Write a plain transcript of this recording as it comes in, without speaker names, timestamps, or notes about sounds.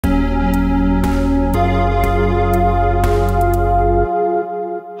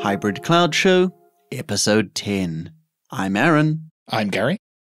Hybrid Cloud Show, Episode 10. I'm Aaron. I'm Gary.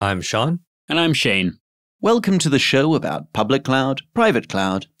 I'm Sean. And I'm Shane. Welcome to the show about public cloud, private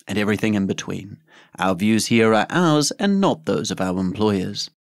cloud, and everything in between. Our views here are ours and not those of our employers.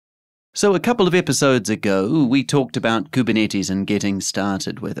 So a couple of episodes ago, we talked about Kubernetes and getting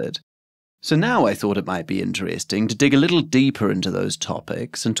started with it. So now I thought it might be interesting to dig a little deeper into those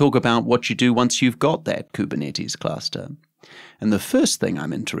topics and talk about what you do once you've got that Kubernetes cluster. And the first thing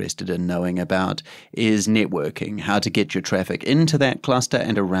I'm interested in knowing about is networking, how to get your traffic into that cluster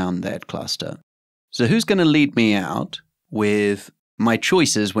and around that cluster. So who's going to lead me out with my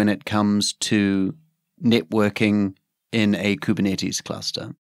choices when it comes to networking in a Kubernetes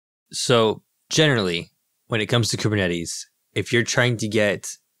cluster? So generally, when it comes to Kubernetes, if you're trying to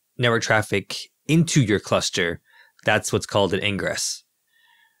get network traffic into your cluster, that's what's called an ingress.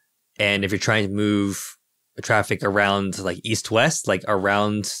 And if you're trying to move traffic around like east-west, like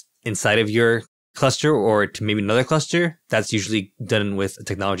around inside of your cluster or to maybe another cluster, that's usually done with a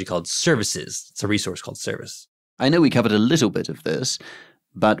technology called services. It's a resource called service. I know we covered a little bit of this,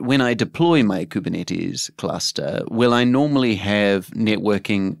 but when I deploy my Kubernetes cluster, will I normally have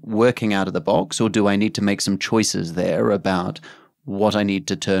networking working out of the box, or do I need to make some choices there about what I need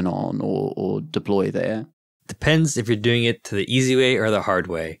to turn on or deploy there? Depends if you're doing it to the easy way or the hard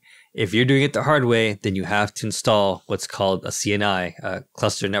way. If you're doing it the hard way, then you have to install what's called a CNI, a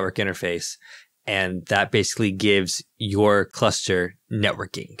cluster network interface. And that basically gives your cluster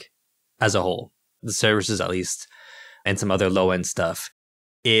networking as a whole, the services at least, and some other low-end stuff.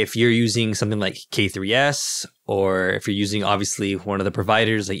 If you're using something like K3S, or if you're using obviously one of the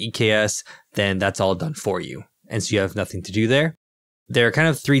providers like EKS, then that's all done for you. And so you have nothing to do there. There are kind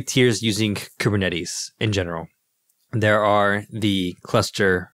of three tiers using Kubernetes in general. There are the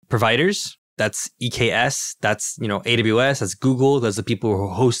cluster providers. That's EKS. That's, AWS. That's Google. Those are the people who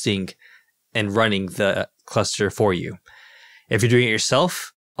are hosting and running the cluster for you. If you're doing it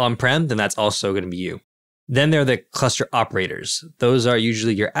yourself on-prem, then that's also going to be you. Then there are the cluster operators. Those are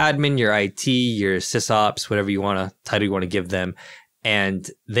usually your admin, your IT, your sysops, whatever title you want to give them. And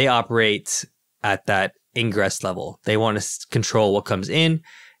they operate at that ingress level. They want to control what comes in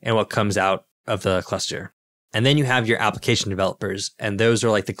and what comes out of the cluster. And then you have your application developers, and those are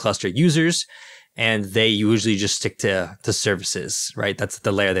like the cluster users, and they usually just stick to services, right? That's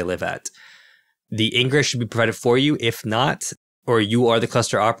the layer they live at. The ingress should be provided for you. If not, or you are the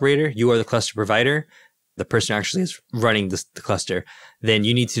cluster operator, you are the cluster provider, the person actually is running the cluster, then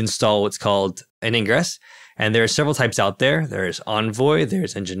you need to install what's called an ingress. And there are several types out there. There's Envoy,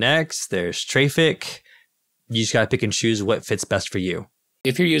 there's Nginx, there's Traefik. You just got to pick and choose what fits best for you.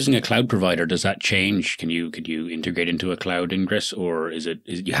 If you're using a cloud provider, does that change? Could you integrate into a cloud ingress, or is it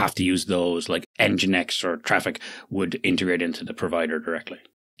you have to use those like Nginx or Traefik would integrate into the provider directly?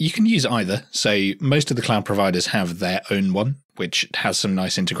 You can use either. So most of the cloud providers have their own one, which has some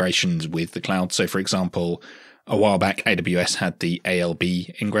nice integrations with the cloud. So for example, a while back, AWS had the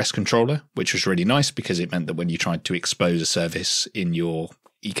ALB ingress controller, which was really nice because it meant that when you tried to expose a service in your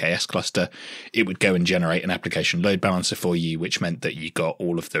EKS cluster, it would go and generate an application load balancer for you, which meant that you got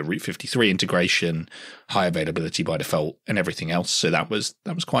all of the Route 53 integration, high availability by default, and everything else. So that was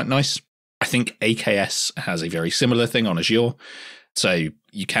quite nice. I think AKS has a very similar thing on Azure. So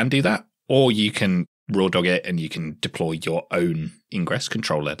you can do that, or you can raw dog it and you can deploy your own ingress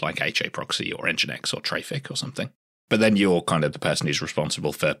controller like HA Proxy or Nginx or Traefik or something. But then you're kind of the person who's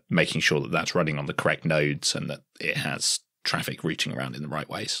responsible for making sure that that's running on the correct nodes and that it has traffic routing around in the right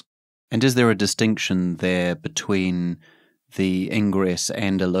ways. And is there a distinction there between the ingress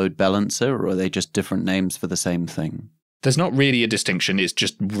and a load balancer, or are they just different names for the same thing? There's not really a distinction. It's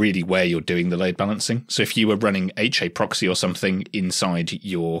just really where you're doing the load balancing. So if you were running HA Proxy or something inside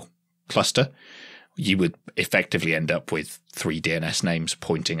your cluster, you would effectively end up with 3 DNS names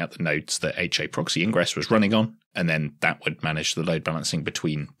pointing at the nodes that HA Proxy ingress was running on, and then that would manage the load balancing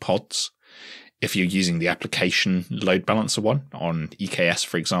between pods. If you're using the application load balancer one on EKS,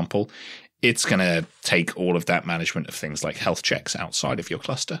 for example, it's going to take all of that management of things like health checks outside of your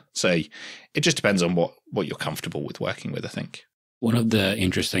cluster. So it just depends on what you're comfortable with working with, I think. One of the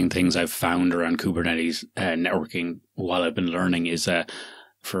interesting things I've found around Kubernetes networking while I've been learning is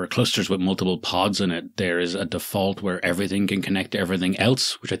for clusters with multiple pods in it, there is a default where everything can connect to everything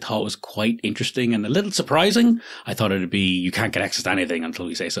else, which I thought was quite interesting and a little surprising. I thought it'd be, you can't get access to anything until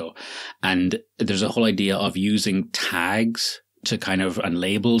we say so. And there's a whole idea of using tags to kind of, and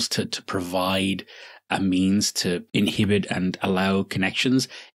labels to provide a means to inhibit and allow connections.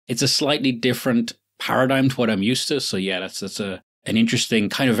 It's a slightly different paradigm to what I'm used to. So yeah, that's an interesting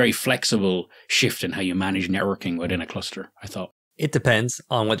kind of very flexible shift in how you manage networking within a cluster, I thought. It depends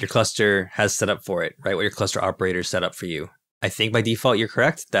on what your cluster has set up for it, right? What your cluster operator set up for you. I think by default, you're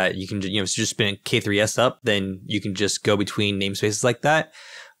correct that you can, if you just spin K3S up, then you can just go between namespaces like that.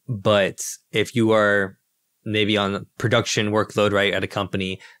 But if you are maybe on production workload, right, at a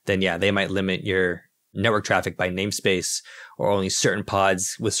company, then yeah, they might limit your network traffic by namespace, or only certain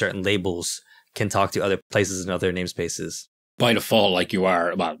pods with certain labels can talk to other places and other namespaces. By default, like you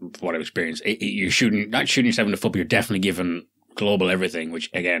are, well, what I've experienced, you're not shooting yourself in the foot, but you're definitely given global everything, which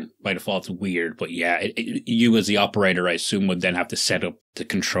again, by default is weird. But yeah, you as the operator, I assume, would then have to set up the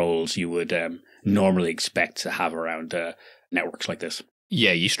controls you would normally expect to have around networks like this.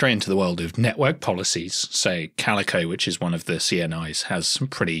 Yeah, you stray into the world of network policies. Say Calico, which is one of the CNIs, has some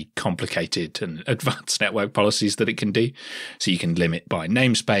pretty complicated and advanced network policies that it can do. So you can limit by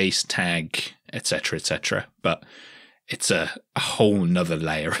namespace, tag, etc., etc. But it's a whole nother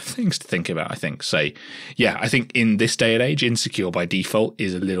layer of things to think about, I think. So yeah, I think in this day and age, insecure by default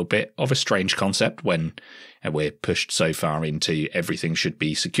is a little bit of a strange concept when we're pushed so far into everything should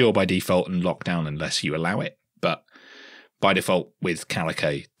be secure by default and locked down unless you allow it. But by default, with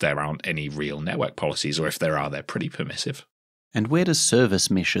Calico, there aren't any real network policies, or if there are, they're pretty permissive. And where do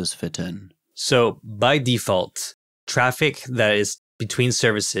service meshes fit in? So by default, traffic that is between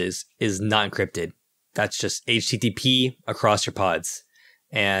services is not encrypted. That's just HTTP across your pods.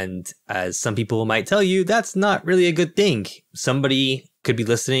 And as some people might tell you, that's not really a good thing. Somebody could be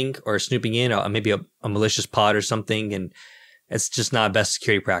listening or snooping in, or maybe a malicious pod or something, and it's just not best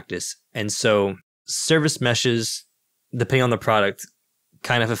security practice. And so service meshes, depending on the product,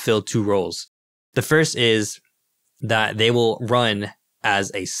 kind of fulfill two roles. The first is that they will run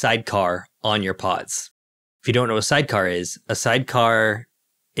as a sidecar on your pods. If you don't know what a sidecar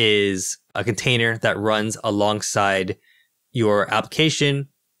is a container that runs alongside your application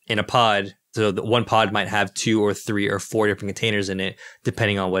in a pod. So the one pod might have 2 or 3 or 4 different containers in it,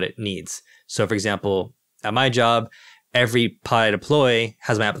 depending on what it needs. So for example, at my job, every pod I deploy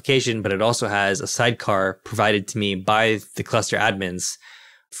has my application, but it also has a sidecar provided to me by the cluster admins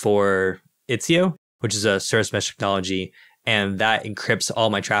for Istio, which is a service mesh technology. And that encrypts all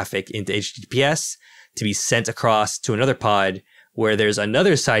my traffic into HTTPS to be sent across to another pod where there's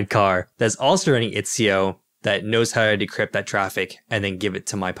another sidecar that's also running Istio that knows how to decrypt that traffic and then give it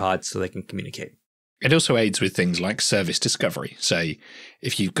to my pod so they can communicate. It also aids with things like service discovery. So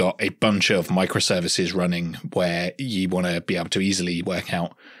if you've got a bunch of microservices running where you want to be able to easily work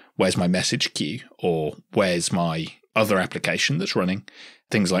out where's my message queue or where's my other application that's running,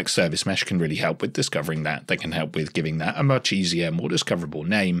 things like Service Mesh can really help with discovering that. They can help with giving that a much easier, more discoverable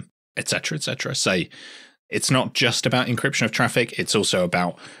name, etc., etc. So it's not just about encryption of traffic. It's also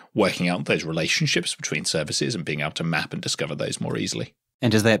about working out those relationships between services and being able to map and discover those more easily.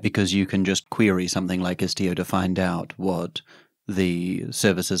 And is that because you can just query something like Istio to find out what the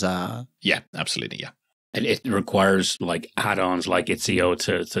services are? Yeah, absolutely, yeah. And it requires like add-ons like Istio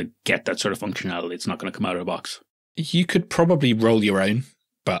to get that sort of functionality. It's not going to come out of the box. You could probably roll your own,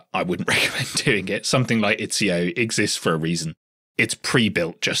 but I wouldn't recommend doing it. Something like Istio exists for a reason. It's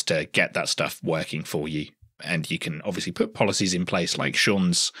pre-built just to get that stuff working for you. And you can obviously put policies in place like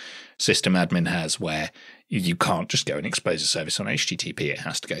Sean's system admin has, where you can't just go and expose a service on HTTP. It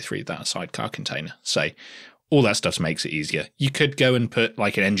has to go through that sidecar container. So all that stuff makes it easier. You could go and put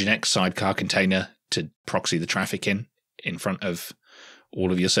like an Nginx sidecar container to proxy the traffic in front of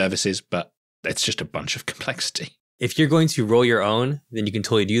all of your services, but it's just a bunch of complexity. If you're going to roll your own, then you can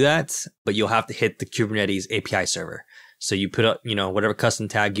totally do that, but you'll have to hit the Kubernetes API server. So you put up, whatever custom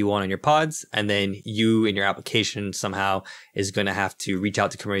tag you want on your pods, and then you in your application somehow is going to have to reach out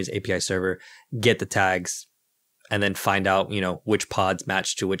to Kubernetes API server, get the tags, and then find out, which pods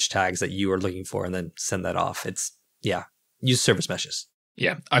match to which tags that you are looking for, and then send that off. Use service meshes.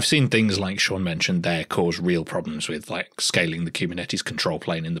 Yeah, I've seen things like Sean mentioned there cause real problems with like scaling the Kubernetes control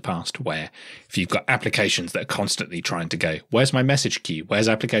plane in the past, where if you've got applications that are constantly trying to go, where's my message queue? Where's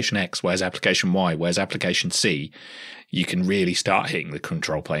application X? Where's application Y? Where's application C? You can really start hitting the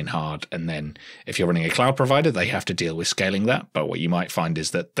control plane hard. And then if you're running a cloud provider, they have to deal with scaling that. But what you might find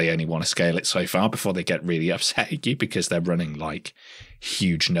is that they only want to scale it so far before they get really upset at you because they're running like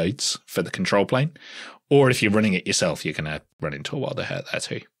huge nodes for the control plane. Or if you're running it yourself, you're going to run into a world of hurt there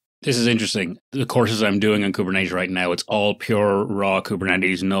too. This is interesting. The courses I'm doing on Kubernetes right now, it's all pure raw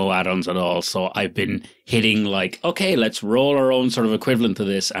Kubernetes, no add-ons at all. So I've been hitting like, okay, let's roll our own sort of equivalent to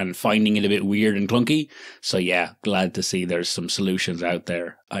this and finding it a bit weird and clunky. So yeah, glad to see there's some solutions out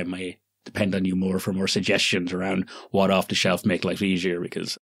there. I may depend on you more for more suggestions around what off the shelf make life easier,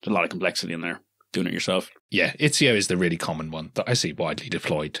 because there's a lot of complexity in there. Doing it yourself. Yeah, Istio is the really common one that I see widely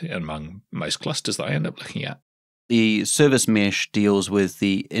deployed among most clusters that I end up looking at. The service mesh deals with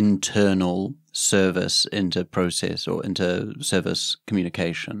the internal service inter-process or inter-service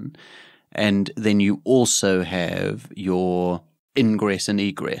communication. And then you also have your ingress and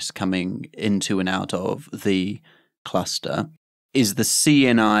egress coming into and out of the cluster. Is the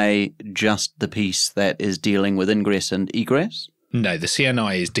CNI just the piece that is dealing with ingress and egress? No, the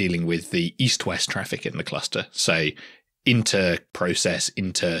CNI is dealing with the east-west traffic in the cluster. So inter-process,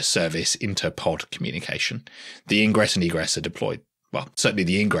 inter-service, inter-pod communication. The ingress and egress are deployed. Well, certainly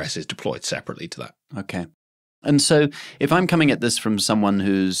the ingress is deployed separately to that. Okay. And so if I'm coming at this from someone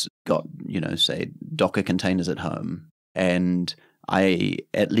who's got, say, Docker containers at home, and I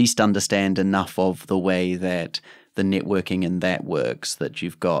at least understand enough of the way that the networking in that works, that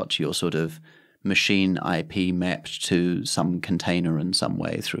you've got your sort of machine IP mapped to some container in some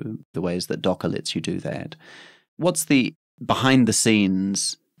way through the ways that Docker lets you do that. What's the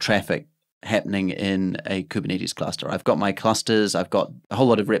behind-the-scenes traffic happening in a Kubernetes cluster? I've got my clusters, I've got a whole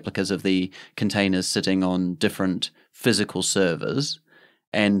lot of replicas of the containers sitting on different physical servers,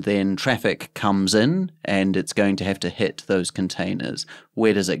 and then traffic comes in and it's going to have to hit those containers.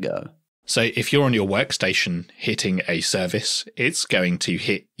 Where does it go? So if you're on your workstation hitting a service, it's going to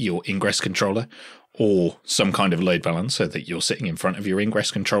hit your ingress controller or some kind of load balancer that you're sitting in front of your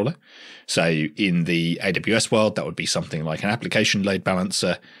ingress controller. So in the AWS world, that would be something like an application load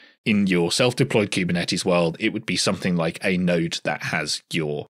balancer. In your self-deployed Kubernetes world, it would be something like a node that has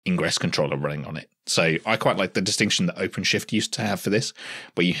your ingress controller running on it. So I quite like the distinction that OpenShift used to have for this,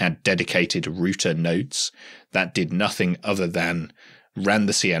 where you had dedicated router nodes that did nothing other than ran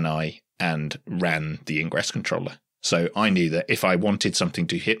the CNI and ran the ingress controller. So I knew that if I wanted something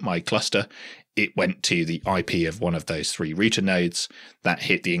to hit my cluster, it went to the IP of one of those three router nodes that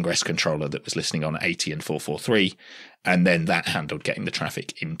hit the ingress controller that was listening on 80 and 443, and then that handled getting the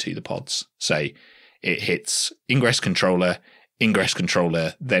traffic into the pods. So it hits ingress controller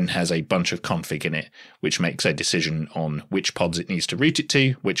then has a bunch of config in it, which makes a decision on which pods it needs to route it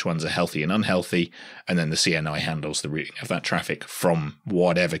to, which ones are healthy and unhealthy, and then the CNI handles the routing of that traffic from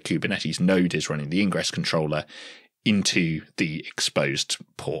whatever Kubernetes node is running the ingress controller into the exposed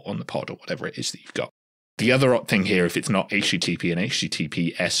port on the pod or whatever it is that you've got. The other thing here, if it's not HTTP and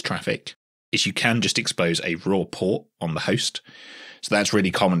HTTPS traffic, is you can just expose a raw port on the host. So that's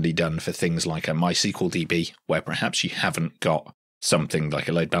really commonly done for things like a MySQL DB, where perhaps you haven't got something like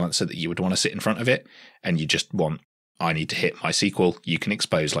a load balancer that you would want to sit in front of it, and you just want, I need to hit MySQL. You can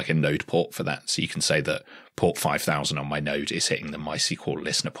expose like a node port for that. So you can say that port 5000 on my node is hitting the MySQL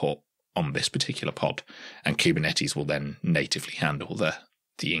listener port on this particular pod, and Kubernetes will then natively handle the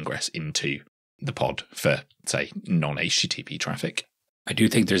ingress into the pod for, say, non-HTTP traffic. I do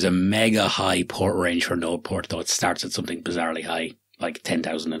think there's a mega high port range for node port, though it starts at something bizarrely high, like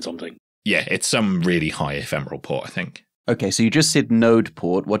 10,000 and something. Yeah, it's some really high ephemeral port, I think. Okay, so you just said node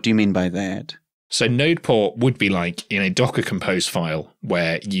port. What do you mean by that? So node port would be like in a Docker Compose file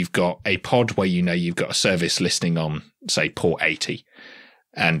where you've got a pod where you know you've got a service listening on, say, port 80,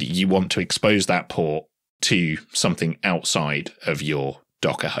 and you want to expose that port to something outside of your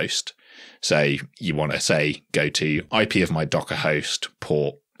Docker host. So you want to say, go to IP of my Docker host,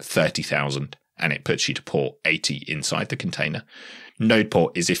 port 30,000, and it puts you to port 80 inside the container. Node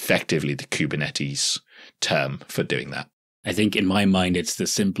port is effectively the Kubernetes term for doing that. I think in my mind, it's the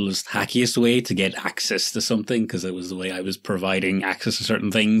simplest, hackiest way to get access to something, because it was the way I was providing access to certain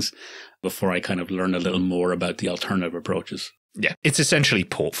things before I kind of learned a little more about the alternative approaches. Yeah, it's essentially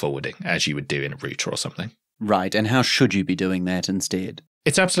port forwarding, as you would do in a router or something. Right, and how should you be doing that instead?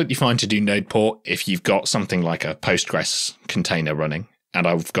 It's absolutely fine to do node port if you've got something like a Postgres container running, and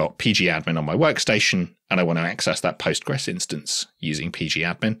I've got pgadmin on my workstation, and I want to access that Postgres instance using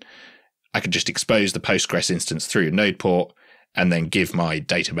pgadmin. I could just expose the Postgres instance through a node port and then give my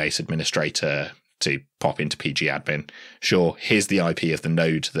database administrator to pop into pgadmin. Sure, here's the IP of the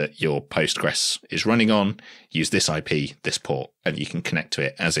node that your Postgres is running on. Use this IP, this port, and you can connect to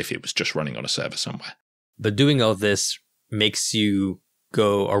it as if it was just running on a server somewhere. But doing all this makes you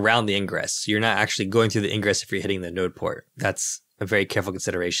go around the ingress. You're not actually going through the ingress if you're hitting the node port. That's a very careful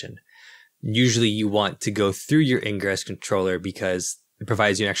consideration. Usually you want to go through your ingress controller because it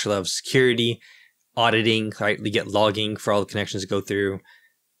provides you an extra level of security, auditing, right? You get logging for all the connections to go through.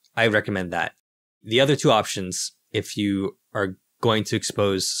 I recommend that. The other two options, if you are going to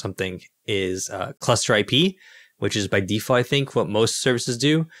expose something, is cluster IP, which is by default, I think, what most services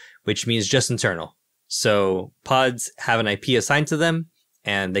do, which means just internal. So pods have an IP assigned to them,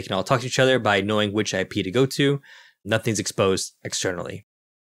 and they can all talk to each other by knowing which IP to go to. Nothing's exposed externally.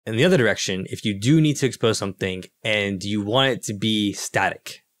 In the other direction, if you do need to expose something and you want it to be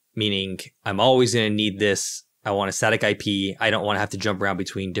static, meaning I'm always going to need this I want a static IP. I don't want to have to jump around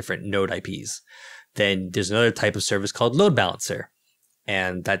between different node IPs. Then there's another type of service called load balancer.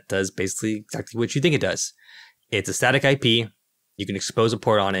 And that does basically exactly what you think it does. It's a static IP. You can expose a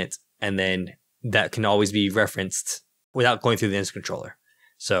port on it, and then that can always be referenced without going through the instance controller.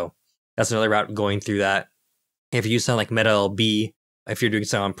 So that's another route going through that. If you use something like MetaLB, if you're doing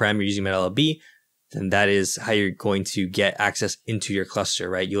something on-prem, you're using MetaLB, then that is how you're going to get access into your cluster,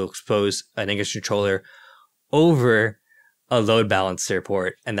 right? You'll expose an ingress controller over a load balancer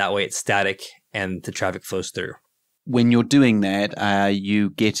port, and that way it's static and the traffic flows through. When you're doing that, are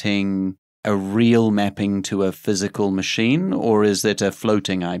you getting a real mapping to a physical machine, or is it a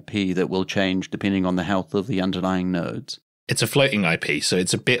floating IP that will change depending on the health of the underlying nodes? It's a floating IP, so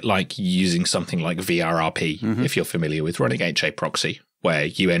it's a bit like using something like VRRP, if you're familiar with running HA proxy, where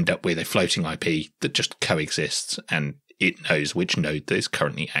you end up with a floating IP that just coexists and it knows which node is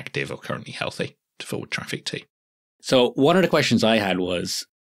currently active or currently healthy to forward traffic to. So one of the questions I had was,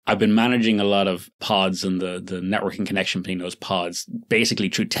 I've been managing a lot of pods and the networking connection between those pods basically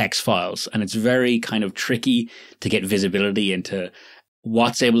through text files. And it's very kind of tricky to get visibility into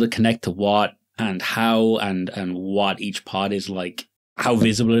what's able to connect to what and how and what each pod is like, how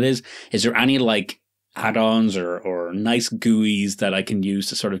visible it is. Is there any like add-ons or nice GUIs that I can use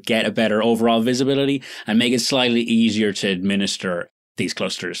to sort of get a better overall visibility and make it slightly easier to administer these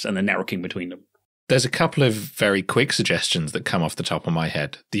clusters and the networking between them? There's a couple of very quick suggestions that come off the top of my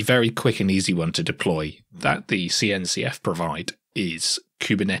head. The very quick and easy one to deploy that the CNCF provide is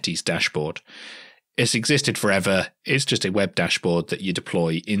Kubernetes dashboard. It's existed forever. It's just a web dashboard that you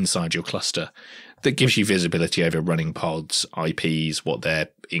deploy inside your cluster that gives you visibility over running pods, IPs, what their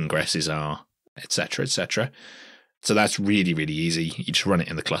ingresses are, etc., etc. So that's really, really easy. You just run it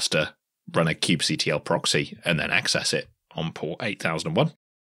in the cluster, run a kubectl proxy, and then access it on port 8001.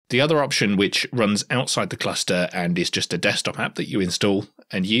 The other option, which runs outside the cluster and is just a desktop app that you install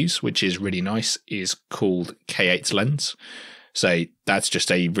and use, which is really nice, is called K8's Lens. So that's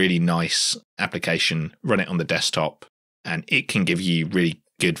just a really nice application. Run it on the desktop, and it can give you really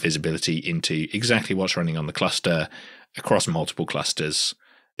good visibility into exactly what's running on the cluster across multiple clusters.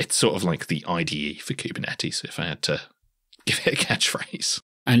 It's sort of like the IDE for Kubernetes, if I had to give it a catchphrase.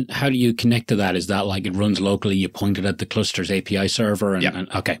 And how do you connect to that? Is that like it runs locally, you point it at the cluster's API server?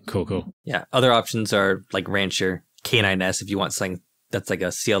 Okay, cool. Yeah. Other options are like Rancher, K9S if you want something that's like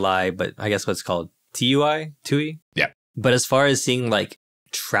a CLI, but I guess what's called TUI? Yeah. But as far as seeing like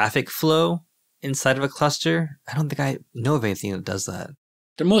traffic flow inside of a cluster, I don't think I know of anything that does that.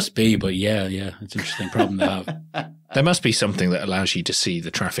 There must be, but yeah, it's an interesting problem to have. There must be something that allows you to see the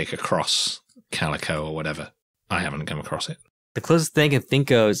traffic across Calico or whatever. I haven't come across it. The closest thing I can think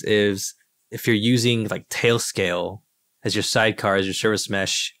of is if you're using like Tailscale as your sidecar, as your service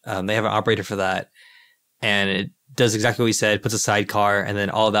mesh, they have an operator for that. And it does exactly what we said, puts a sidecar, and then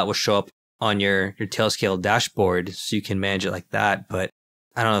all of that will show up on your Tailscale dashboard, so you can manage it like that. But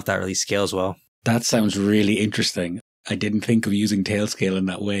I don't know if that really scales well. That sounds really interesting. I didn't think of using Tailscale in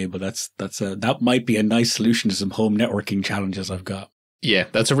that way, but that might be a nice solution to some home networking challenges I've got. Yeah,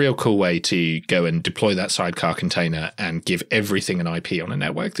 that's a real cool way to go and deploy that sidecar container and give everything an IP on a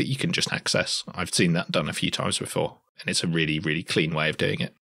network that you can just access. I've seen that done a few times before, and it's a really, really clean way of doing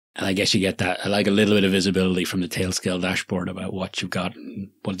it. And I guess you get that, like a little bit of visibility from the Tailscale dashboard about what you've got and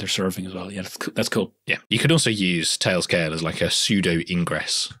what they're serving as well. Yeah, that's cool. Yeah, you could also use Tailscale as like a pseudo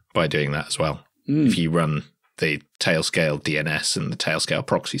ingress by doing that as well. If you run the Tailscale DNS and the Tailscale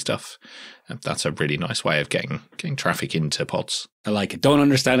proxy stuff, that's a really nice way of getting traffic into pods. I like it. Don't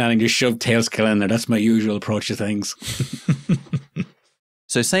understand anything, just shove Tailscale in there. That's my usual approach to things.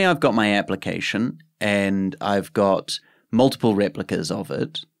 So say I've got my application and I've got multiple replicas of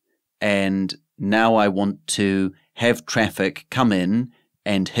it, and now I want to have traffic come in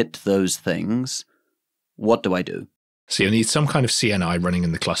and hit those things. What do I do? So you'll need some kind of CNI running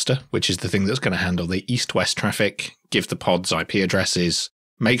in the cluster, which is the thing that's going to handle the east-west traffic, give the pods IP addresses,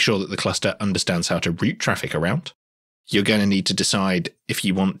 make sure that the cluster understands how to route traffic around. You're going to need to decide if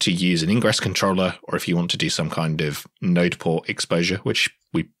you want to use an ingress controller or if you want to do some kind of node port exposure, which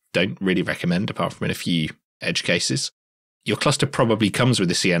we don't really recommend apart from in a few edge cases. Your cluster probably comes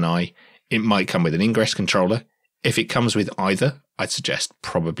with a CNI. It might come with an ingress controller. If it comes with either, I'd suggest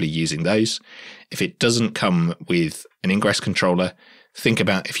probably using those. If it doesn't come with an ingress controller, think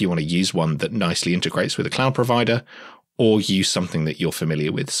about if you want to use one that nicely integrates with a cloud provider, or use something that you're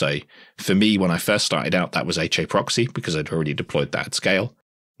familiar with. So for me, when I first started out, that was HA proxy because I'd already deployed that at scale.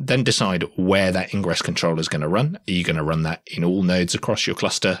 Then decide where that ingress controller is going to run. Are you going to run that in all nodes across your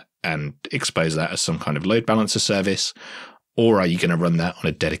cluster and expose that as some kind of load balancer service? Or are you going to run that on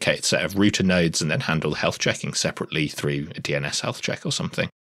a dedicated set of router nodes and then handle health checking separately through a DNS health check or something?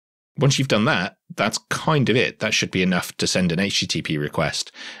 Once you've done that, that's kind of it. That should be enough to send an HTTP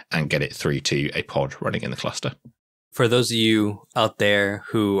request and get it through to a pod running in the cluster. For those of you out there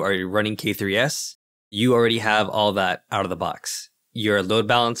who are running K3S, you already have all that out of the box. Your load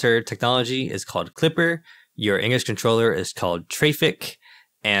balancer technology is called Clipper. Your ingress controller is called Trafic.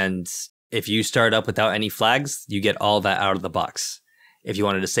 And if you start up without any flags, you get all that out of the box. If you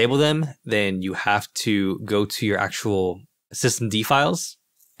want to disable them, then you have to go to your actual systemd files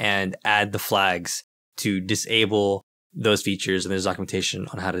and add the flags to disable those features. And there's documentation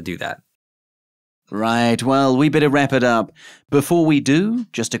on how to do that. Right, well, we better wrap it up. Before we do,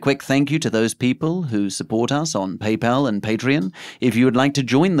 just a quick thank you to those people who support us on PayPal and Patreon. If you would like to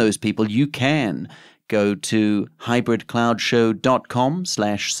join those people, you can. Go to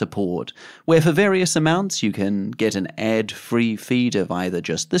hybridcloudshow.com/support, where for various amounts you can get an ad-free feed of either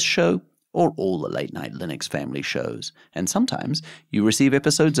just this show or all the Late Night Linux family shows, and sometimes you receive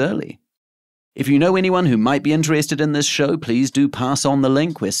episodes early. If you know anyone who might be interested in this show, please do pass on the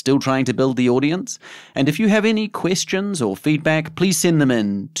link. We're still trying to build the audience. And if you have any questions or feedback, please send them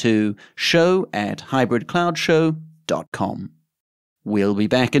in to show@hybridcloudshow.com. We'll be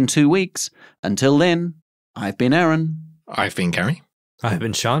back in 2 weeks. Until then, I've been Aaron. I've been Gary. I've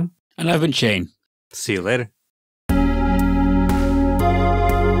been Sean. And I've been Shane. See you later.